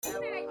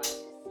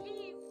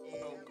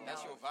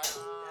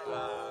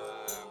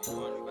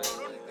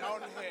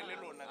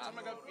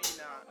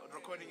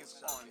recording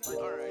is on.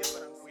 Alright,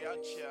 we out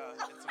here.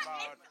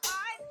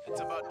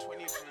 It's about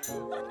 20 to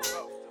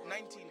about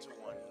 19 to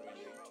 1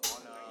 really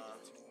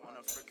on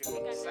a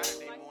freaking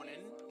Saturday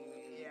morning.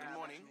 Good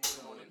morning.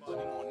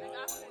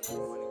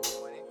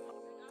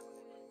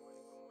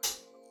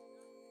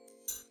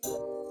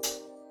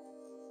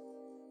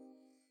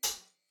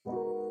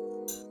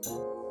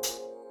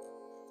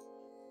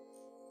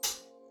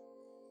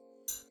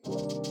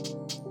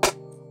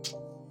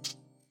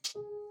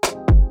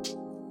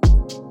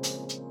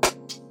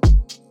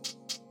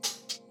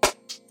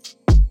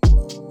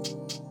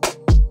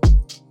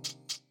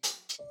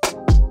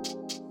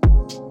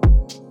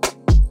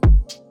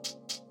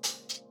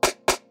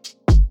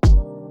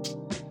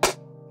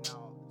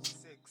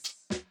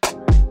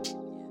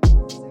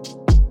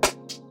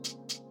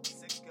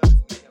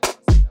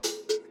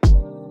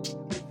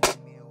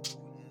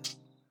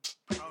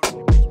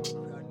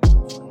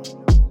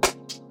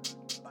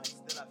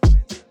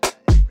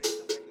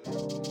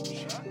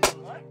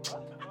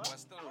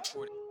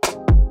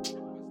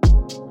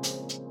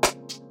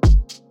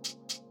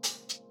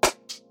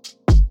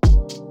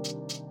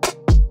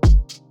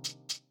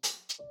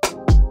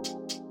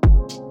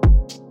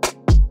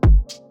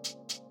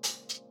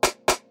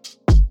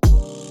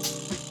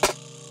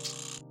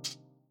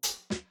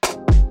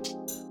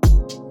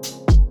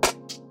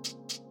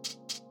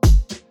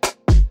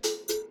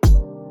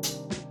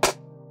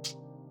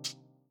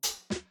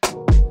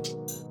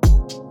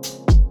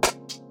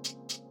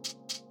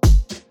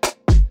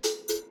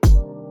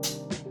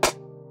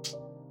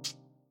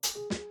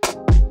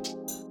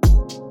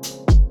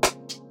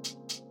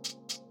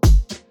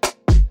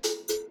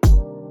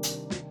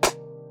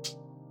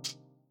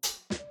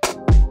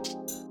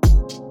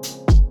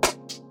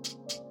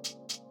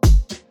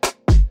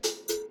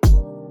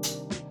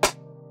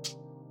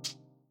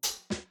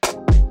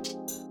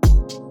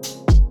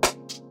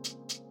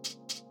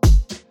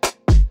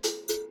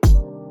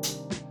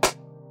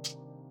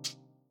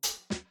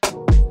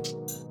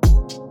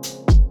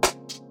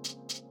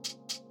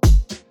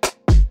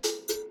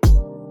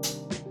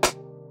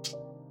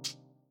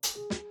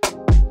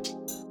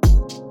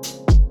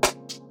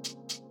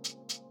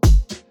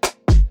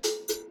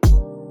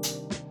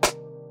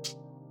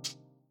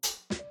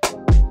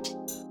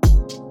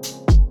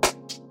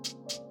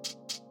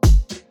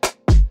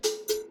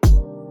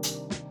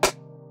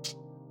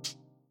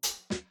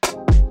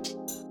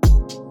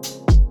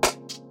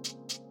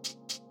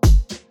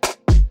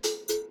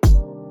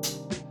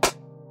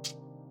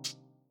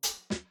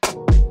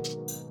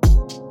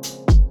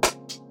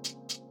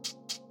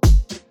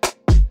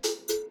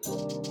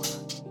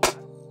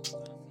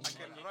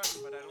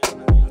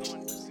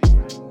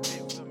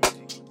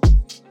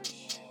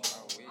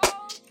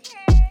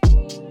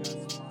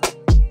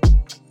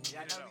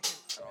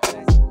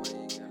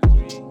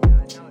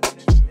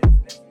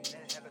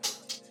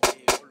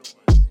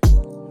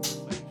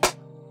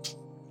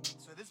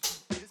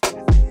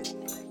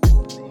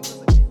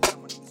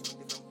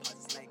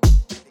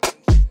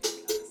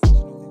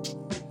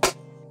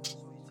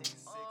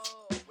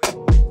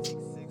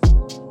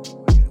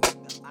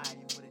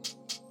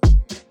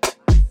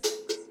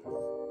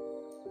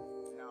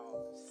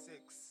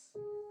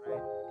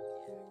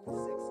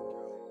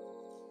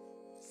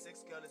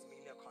 Girl is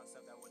mainly a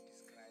concept that would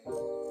describe a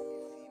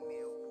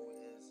female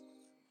who is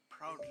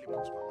proudly